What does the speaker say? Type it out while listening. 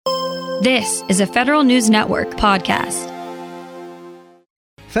This is a Federal News Network podcast.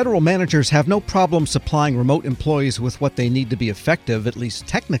 Federal managers have no problem supplying remote employees with what they need to be effective, at least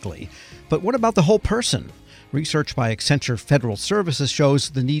technically. But what about the whole person? Research by Accenture Federal Services shows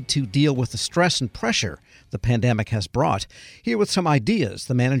the need to deal with the stress and pressure the pandemic has brought. Here with some ideas,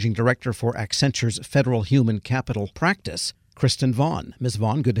 the managing director for Accenture's Federal Human Capital Practice, Kristen Vaughn. Ms.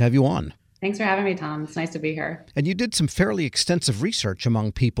 Vaughn, good to have you on. Thanks for having me, Tom. It's nice to be here. And you did some fairly extensive research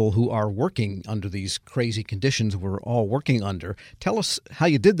among people who are working under these crazy conditions we're all working under. Tell us how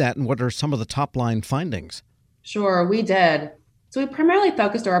you did that and what are some of the top-line findings? Sure, we did. So we primarily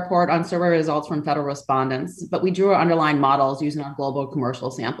focused our report on survey results from federal respondents, but we drew our underlying models using our global commercial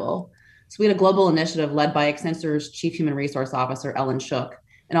sample. So we had a global initiative led by Accenture's Chief Human Resource Officer, Ellen Shook,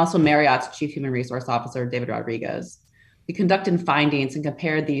 and also Marriott's Chief Human Resource Officer, David Rodriguez. We conducted findings and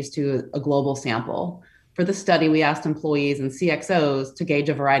compared these to a global sample. For this study, we asked employees and CXOs to gauge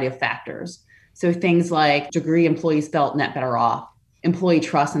a variety of factors. So things like degree employees felt net better off, employee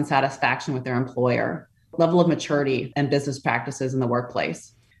trust and satisfaction with their employer, level of maturity and business practices in the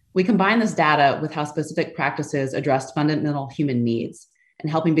workplace. We combined this data with how specific practices addressed fundamental human needs and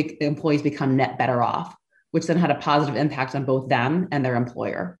helping employees become net better off, which then had a positive impact on both them and their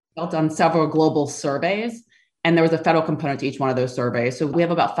employer. Built on several global surveys, and there was a federal component to each one of those surveys. So we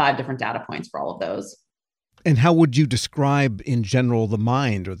have about 5 different data points for all of those. And how would you describe in general the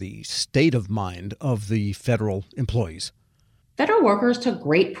mind or the state of mind of the federal employees? Federal workers took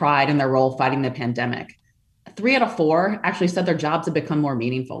great pride in their role fighting the pandemic. 3 out of 4 actually said their jobs had become more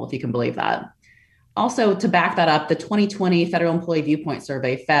meaningful, if you can believe that. Also, to back that up, the 2020 Federal Employee Viewpoint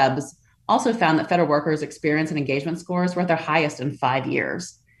Survey, FEBS, also found that federal workers' experience and engagement scores were at their highest in 5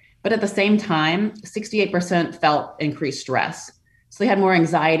 years. But at the same time, 68% felt increased stress. So they had more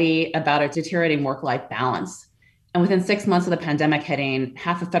anxiety about a deteriorating work-life balance. And within 6 months of the pandemic hitting,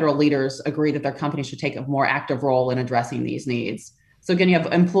 half of federal leaders agreed that their company should take a more active role in addressing these needs. So again, you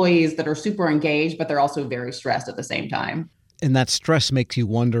have employees that are super engaged, but they're also very stressed at the same time. And that stress makes you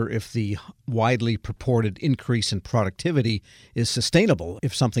wonder if the widely purported increase in productivity is sustainable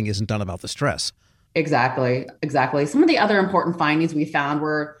if something isn't done about the stress. Exactly. Some of the other important findings we found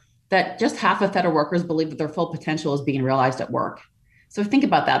were that just half of federal workers believe that their full potential is being realized at work. So think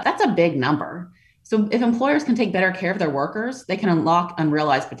about that. That's a big number. So if employers can take better care of their workers, they can unlock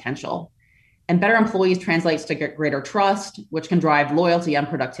unrealized potential. And better employees translates to greater trust, which can drive loyalty and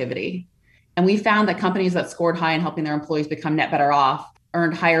productivity. And we found that companies that scored high in helping their employees become net better off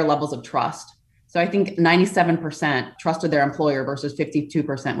earned higher levels of trust. So I think 97% trusted their employer versus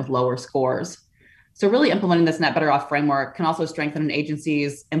 52% with lower scores. So really implementing this net better off framework can also strengthen an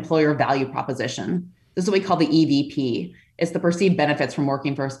agency's employer value proposition. This is what we call the EVP. It's the perceived benefits from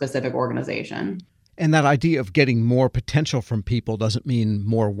working for a specific organization. And that idea of getting more potential from people doesn't mean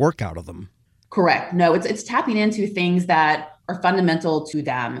more work out of them. Correct. No, it's tapping into things that are fundamental to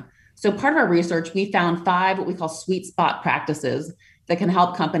them. So part of our research, we found 5 what we call sweet spot practices that can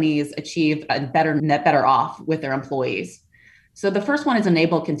help companies achieve a better net better off with their employees. So the first one is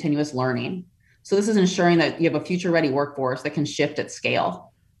enable continuous learning. So this is ensuring that you have a future-ready workforce that can shift at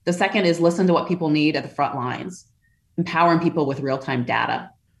scale. The second is listen to what people need at the front lines, empowering people with real-time data.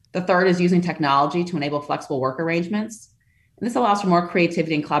 The third is using technology to enable flexible work arrangements. And this allows for more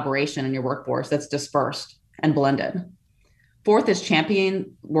creativity and collaboration in your workforce that's dispersed and blended. Fourth is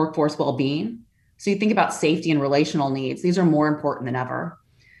champion workforce well-being. So you think about safety and relational needs. These are more important than ever.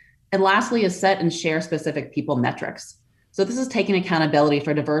 And lastly is set and share specific people metrics. So this is taking accountability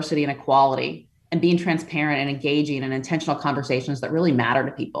for diversity and equality and being transparent and engaging in intentional conversations that really matter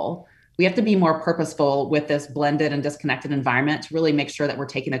to people. We have to be more purposeful with this blended and disconnected environment to really make sure that we're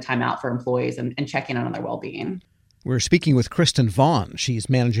taking the time out for employees and checking in on their well-being. We're speaking with Kristen Vaughn. She's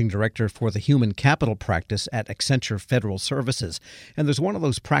Managing Director for the Human Capital Practice at Accenture Federal Services. And there's one of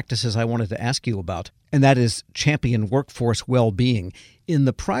those practices I wanted to ask you about, and that is champion workforce well-being. In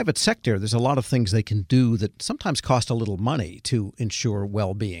the private sector, there's a lot of things they can do that sometimes cost a little money to ensure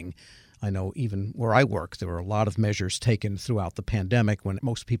well-being. I know even where I work, there were a lot of measures taken throughout the pandemic when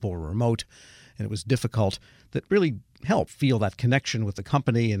most people were remote and it was difficult that really help feel that connection with the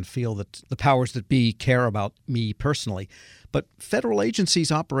company and feel that the powers that be care about me personally. But federal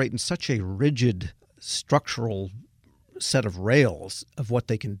agencies operate in such a rigid structural set of rails of what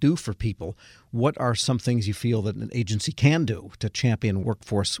they can do for people. What are some things you feel that an agency can do to champion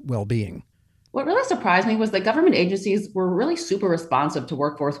workforce well-being? What really surprised me was that government agencies were really super responsive to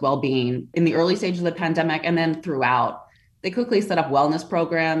workforce well-being in the early stages of the pandemic and then throughout. They quickly set up wellness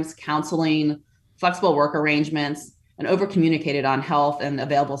programs, counseling, flexible work arrangements, and over-communicated on health and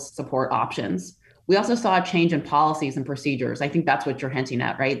available support options. We also saw a change in policies and procedures. I think that's what you're hinting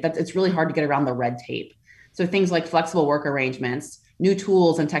at, right? That it's really hard to get around the red tape. So things like flexible work arrangements, new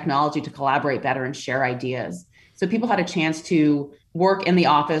tools and technology to collaborate better and share ideas. So people had a chance to work in the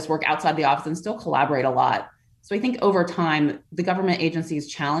office, work outside the office, and still collaborate a lot. So I think over time, the government agencies'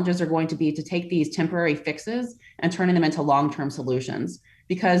 challenges are going to be to take these temporary fixes and turning them into long-term solutions,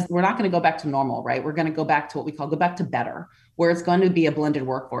 because we're not going to go back to normal, right? We're going to go back to what we call go back to better, where it's going to be a blended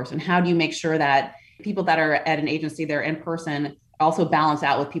workforce. And how do you make sure that people that are at an agency, they're in person, also balance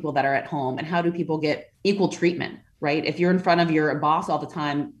out with people that are at home? And how do people get equal treatment, right? If you're in front of your boss all the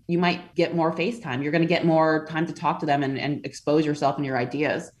time, you might get more face time. You're going to get more time to talk to them and expose yourself and your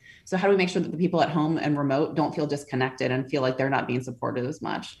ideas. So how do we make sure that the people at home and remote don't feel disconnected and feel like they're not being supported as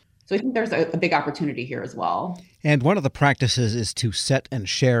much? So I think there's a big opportunity here as well. And one of the practices is to set and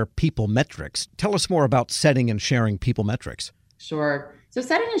share people metrics. Tell us more about setting and sharing people metrics. Sure. So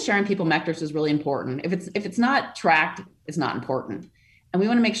setting and sharing people metrics is really important. If it's not tracked, it's not important. And we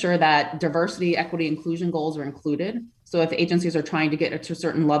want to make sure that diversity, equity, inclusion goals are included. So if agencies are trying to get to a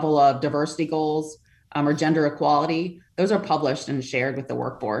certain level of diversity goals or gender equality, those are published and shared with the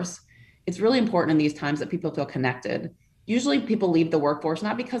workforce. It's really important in these times that people feel connected. Usually people leave the workforce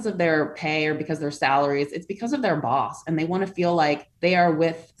not because of their pay or because of their salaries, it's because of their boss. And they want to feel like they are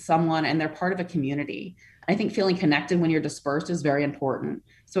with someone and they're part of a community. I think feeling connected when you're dispersed is very important.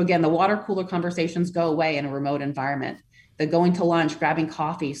 So again, the water cooler conversations go away in a remote environment. The going to lunch, grabbing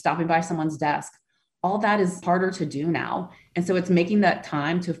coffee, stopping by someone's desk, all that is harder to do now. And so it's making that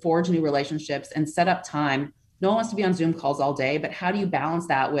time to forge new relationships and set up time. No one wants to be on Zoom calls all day, but how do you balance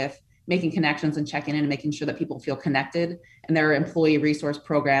that with making connections and checking in and making sure that people feel connected? And there are employee resource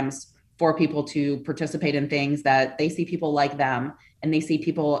programs for people to participate in things that they see people like them and they see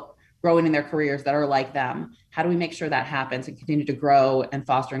people growing in their careers that are like them. How do we make sure that happens and continue to grow and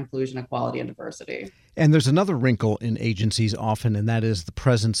foster inclusion, equality, and diversity? And there's another wrinkle in agencies often, and that is the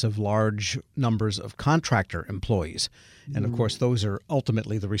presence of large numbers of contractor employees. And of course, those are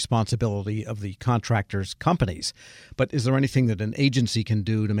ultimately the responsibility of the contractors' companies. But is there anything that an agency can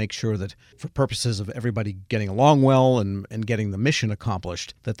do to make sure that for purposes of everybody getting along well and getting the mission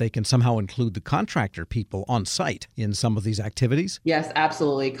accomplished, that they can somehow include the contractor people on site in some of these activities? Yes,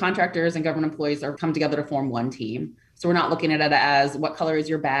 absolutely. Contractors and government employees are come together to form one team. So we're not looking at it as what color is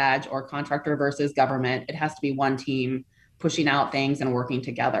your badge or contractor versus government. It has to be one team pushing out things and working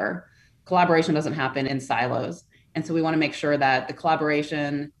together. Collaboration doesn't happen in silos. And so we want to make sure that the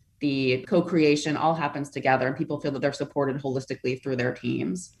collaboration, the co-creation all happens together and people feel that they're supported holistically through their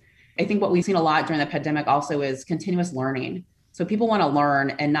teams. I think what we've seen a lot during the pandemic also is continuous learning. So people want to learn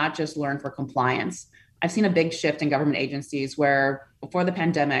and not just learn for compliance. I've seen a big shift in government agencies where before the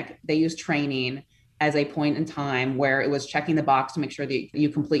pandemic, they used training as a point in time where it was checking the box to make sure that you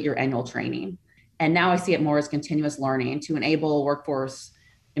complete your annual training. And now I see it more as continuous learning to enable workforce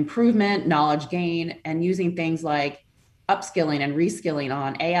improvement, knowledge gain, and using things like upskilling and reskilling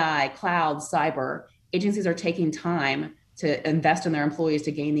on AI, cloud, cyber. Agencies are taking time to invest in their employees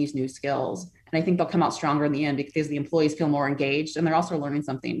to gain these new skills. And I think they'll come out stronger in the end because the employees feel more engaged and they're also learning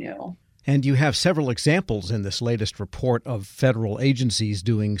something new. And you have several examples in this latest report of federal agencies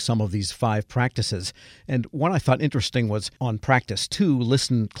doing some of these 5 practices. And one I thought interesting was on practice 2,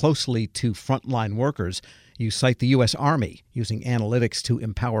 listen closely to frontline workers. You cite the U.S. Army using analytics to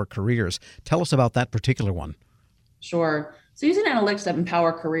empower careers. Tell us about that particular one. Sure. So using analytics to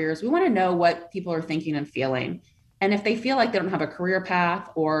empower careers, we want to know what people are thinking and feeling. And if they feel like they don't have a career path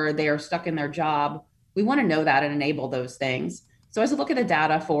or they are stuck in their job, we want to know that and enable those things. So as I look at the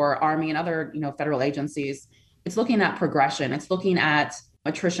data for Army and other, federal agencies, it's looking at progression. It's looking at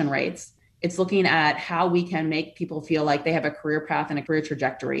attrition rates. It's looking at how we can make people feel like they have a career path and a career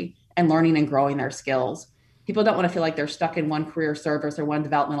trajectory and learning and growing their skills. People don't want to feel like they're stuck in one career service or one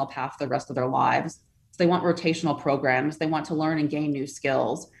developmental path for the rest of their lives. So they want rotational programs. They want to learn and gain new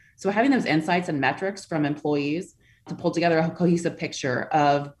skills. So having those insights and metrics from employees to pull together a cohesive picture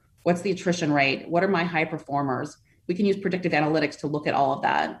of what's the attrition rate? What are my high performers? We can use predictive analytics to look at all of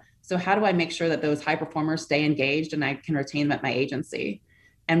that. So how do I make sure that those high performers stay engaged and I can retain them at my agency?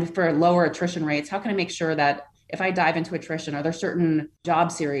 And for lower attrition rates, how can I make sure that if I dive into attrition, are there certain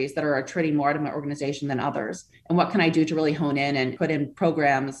job series that are attriting more out of my organization than others? And what can I do to really hone in and put in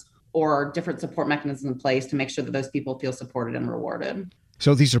programs or different support mechanisms in place to make sure that those people feel supported and rewarded?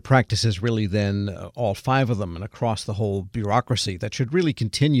 So these are practices really then, all 5 of them and across the whole bureaucracy that should really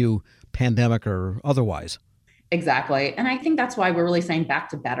continue, pandemic or otherwise. Exactly. And I think that's why we're really saying back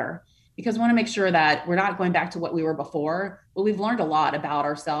to better, because we want to make sure that we're not going back to what we were before, but we've learned a lot about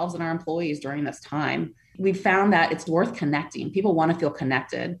ourselves and our employees during this time. We've found that it's worth connecting. People want to feel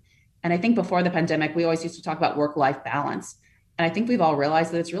connected. And I think before the pandemic, we always used to talk about work-life balance. And I think we've all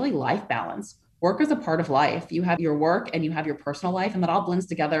realized that it's really life balance. Work is a part of life. You have your work and you have your personal life, and that all blends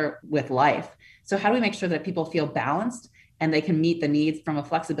together with life. So how do we make sure that people feel balanced and they can meet the needs from a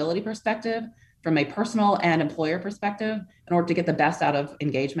flexibility perspective, from a personal and employer perspective, in order to get the best out of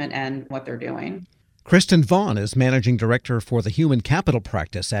engagement and what they're doing? Kristen Vaughn is Managing Director for the Human Capital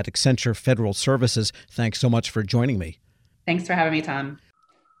Practice at Accenture Federal Services. Thanks so much for joining me. Thanks for having me, Tom.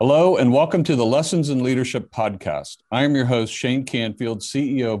 Hello, and welcome to the Lessons in Leadership podcast. I am your host, Shane Canfield,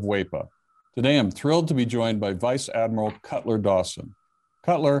 CEO of WEPA. Today, I'm thrilled to be joined by Vice Admiral Cutler Dawson.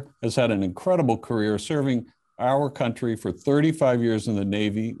 Cutler has had an incredible career serving our country for 35 years in the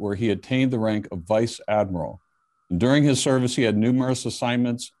Navy, where he attained the rank of Vice Admiral. And during his service, he had numerous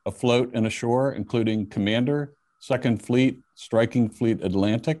assignments afloat and ashore, including Commander, 2nd Fleet, Striking Fleet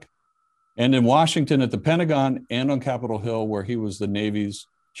Atlantic, and in Washington at the Pentagon and on Capitol Hill, where he was the Navy's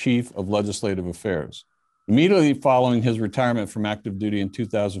Chief of Legislative Affairs. Immediately following his retirement from active duty in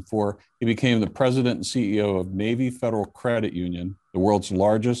 2004, he became the president and CEO of Navy Federal Credit Union, the world's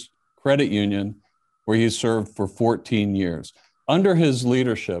largest credit union, where he served for 14 years. Under his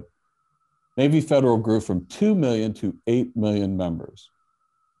leadership, Navy Federal grew from 2 million to 8 million members.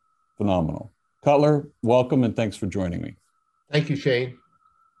 Phenomenal. Cutler, welcome and thanks for joining me. Thank you, Shane.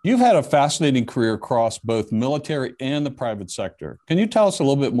 You've had a fascinating career across both military and the private sector. Can you tell us a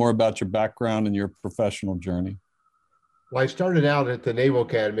little bit more about your background and your professional journey? Well, I started out at the Naval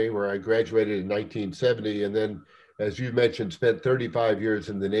Academy, where I graduated in 1970, and then, as you mentioned, spent 35 years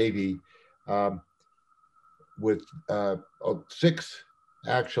in the Navy with 6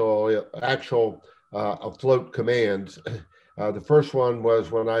 actual afloat commands. The first one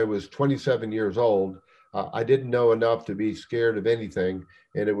was when I was 27 years old. I didn't know enough to be scared of anything,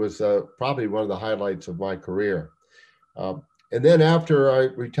 and it was probably one of the highlights of my career. And then after I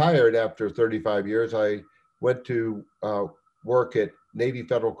retired after 35 years, I went to work at Navy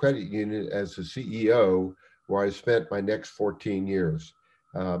Federal Credit Union as the CEO, where I spent my next 14 years.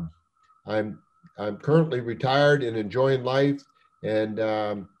 I'm currently retired and enjoying life,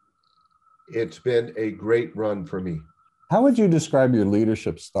 and it's been a great run for me. How would you describe your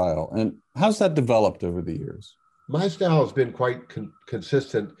leadership style, and how's that developed over the years? My style has been quite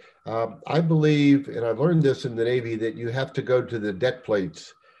consistent. I believe, and I've learned this in the Navy, that you have to go to the deck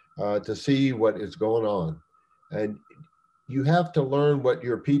plates to see what is going on. And you have to learn what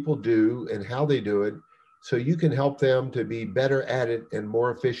your people do and how they do it, so you can help them to be better at it and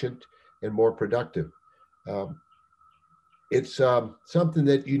more efficient and more productive. It's something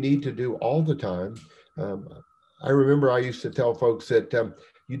that you need to do all the time. I remember I used to tell folks that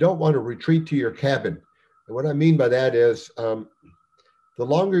you don't want to retreat to your cabin. And what I mean by that is the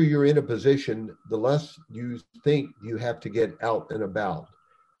longer you're in a position, the less you think you have to get out and about.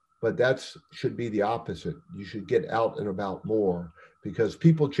 But that should be the opposite. You should get out and about more, because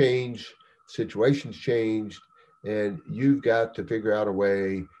people change, situations change, and you've got to figure out a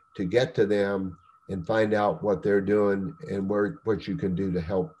way to get to them and find out what they're doing and what you can do to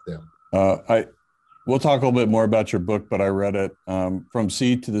help them. We'll talk a little bit more about your book, but I read it, From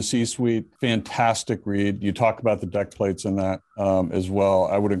Sea to the C-Suite. Fantastic read. You talk about the deck plates in that as well.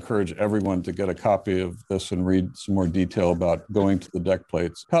 I would encourage everyone to get a copy of this and read some more detail about going to the deck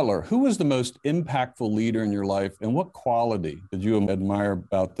plates. Cutler, who was the most impactful leader in your life, and what quality did you admire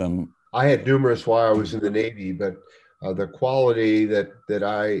about them? I had numerous while I was in the Navy, but the quality that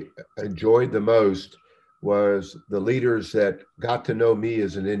I enjoyed the most was the leaders that got to know me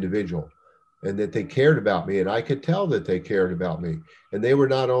as an individual, and that they cared about me. And I could tell that they cared about me. And they were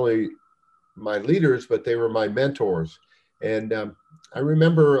not only my leaders, but they were my mentors. And I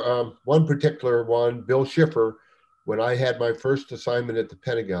remember one particular one, Bill Schiffer, when I had my first assignment at the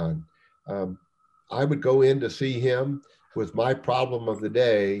Pentagon. I would go in to see him with my problem of the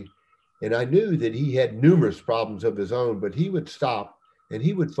day. And I knew that he had numerous problems of his own, but he would stop and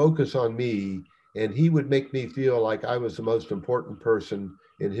he would focus on me, and he would make me feel like I was the most important person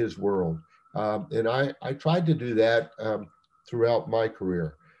in his world. And I tried to do that throughout my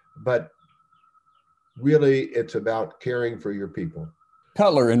career, but really it's about caring for your people.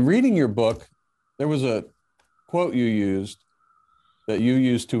 Cutler, in reading your book, there was a quote you used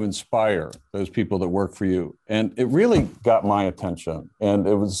to inspire those people that work for you. And it really got my attention. And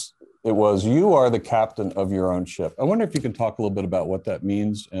it was, you are the captain of your own ship. I wonder if you can talk a little bit about what that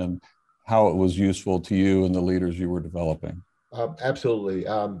means and how it was useful to you and the leaders you were developing. Absolutely.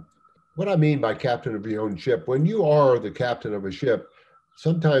 What I mean by captain of your own ship, when you are the captain of a ship,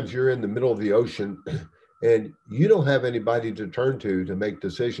 sometimes you're in the middle of the ocean and you don't have anybody to turn to make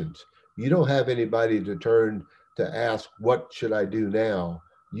decisions. You don't have anybody to turn to ask, what should I do now?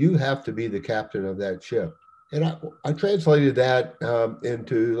 you have to be the captain of that ship. And I translated that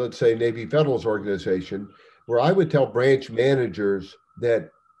into, let's say, Navy Federal's organization, where I would tell branch managers that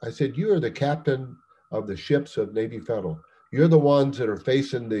I said, you are the captain of the ships of Navy Federal. You're the ones that are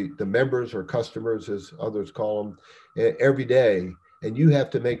facing the members or customers, as others call them, every day. And you have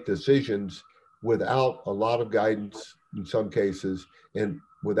to make decisions without a lot of guidance in some cases and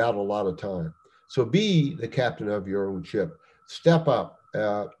without a lot of time. So be the captain of your own ship. Step up,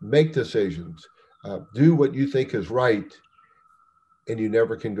 make decisions, do what you think is right, and you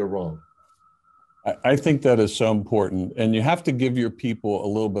never can go wrong. I think that is so important. And you have to give your people a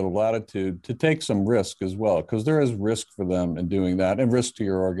little bit of latitude to take some risk as well, because there is risk for them in doing that and risk to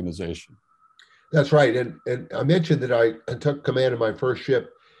your organization. That's right. And I mentioned that I took command of my first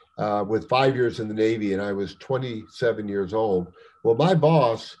ship with 5 years in the Navy, and I was 27 years old. Well, my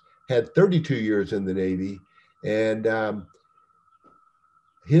boss had 32 years in the Navy, and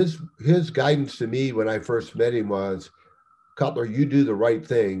his guidance to me when I first met him was, Cutler, you do the right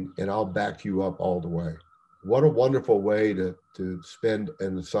thing and I'll back you up all the way. What a wonderful way to spend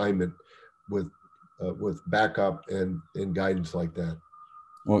an assignment with backup and guidance like that.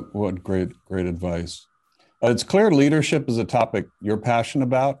 What great advice. It's clear leadership is a topic you're passionate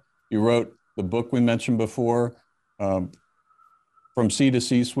about. You wrote the book we mentioned before, From C to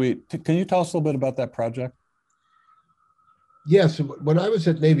C-Suite. Can you tell us a little bit about that project? Yes, when I was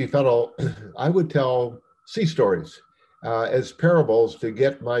at Navy Federal, I would tell sea stories as parables to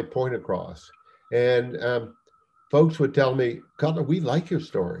get my point across. And folks would tell me, Cutler, we like your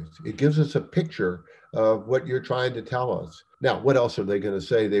stories. It gives us a picture of what you're trying to tell us. Now, what else are they going to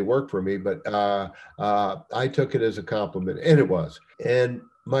say? They work for me, but I took it as a compliment, and it was. And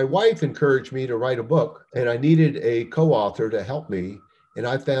my wife encouraged me to write a book, and I needed a co-author to help me. And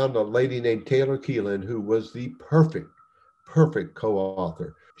I found a lady named Taylor Keelan, who was the perfect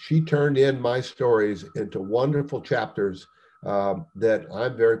co-author. She turned in my stories into wonderful chapters that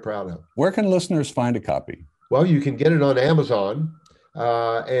I'm very proud of. Where can listeners find a copy? Well, you can get it on Amazon,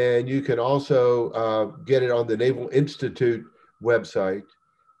 and you can also get it on the Naval Institute website.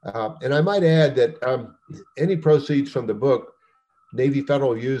 And I might add that any proceeds from the book, Navy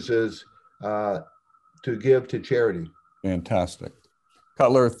Federal uses to give to charity. Fantastic.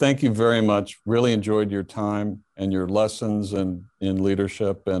 Cutler, thank you very much. Really enjoyed your time and your lessons in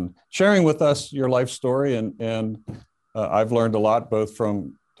leadership and sharing with us your life story. And I've learned a lot, both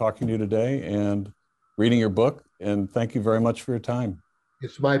from talking to you today and reading your book. And thank you very much for your time.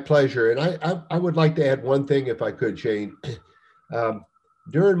 It's my pleasure. And I would like to add one thing, if I could, Shane.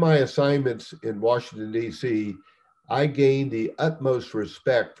 During my assignments in Washington, D.C., I gained the utmost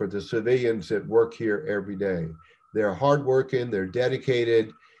respect for the civilians that work here every day. They're hardworking, they're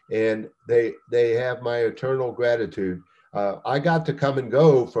dedicated, and they have my eternal gratitude. I got to come and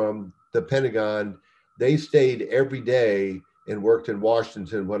go from the Pentagon. They stayed every day and worked in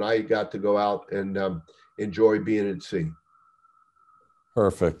Washington when I got to go out and enjoy being at sea.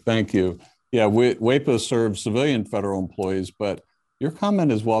 Perfect. Thank you. Yeah, WEPA serves civilian federal employees, but your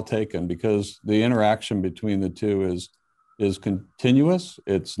comment is well taken because the interaction between the two is continuous,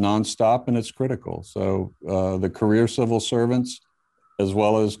 it's nonstop, and it's critical. So the career civil servants, as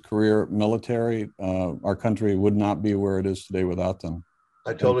well as career military, our country would not be where it is today without them.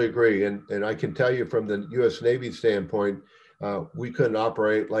 I totally agree. And I can tell you from the U.S. Navy standpoint, we couldn't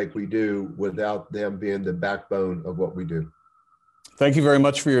operate like we do without them being the backbone of what we do. Thank you very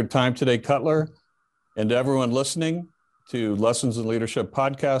much for your time today, Cutler. And to everyone listening to Lessons in Leadership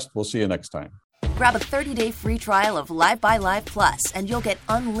podcast, we'll see you next time. Grab a 30-day free trial of Live by Live Plus, and you'll get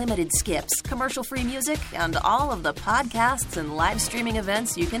unlimited skips, commercial-free music, and all of the podcasts and live streaming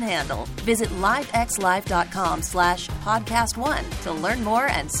events you can handle. Visit livexlive.com/podcast1 to learn more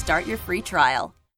and start your free trial.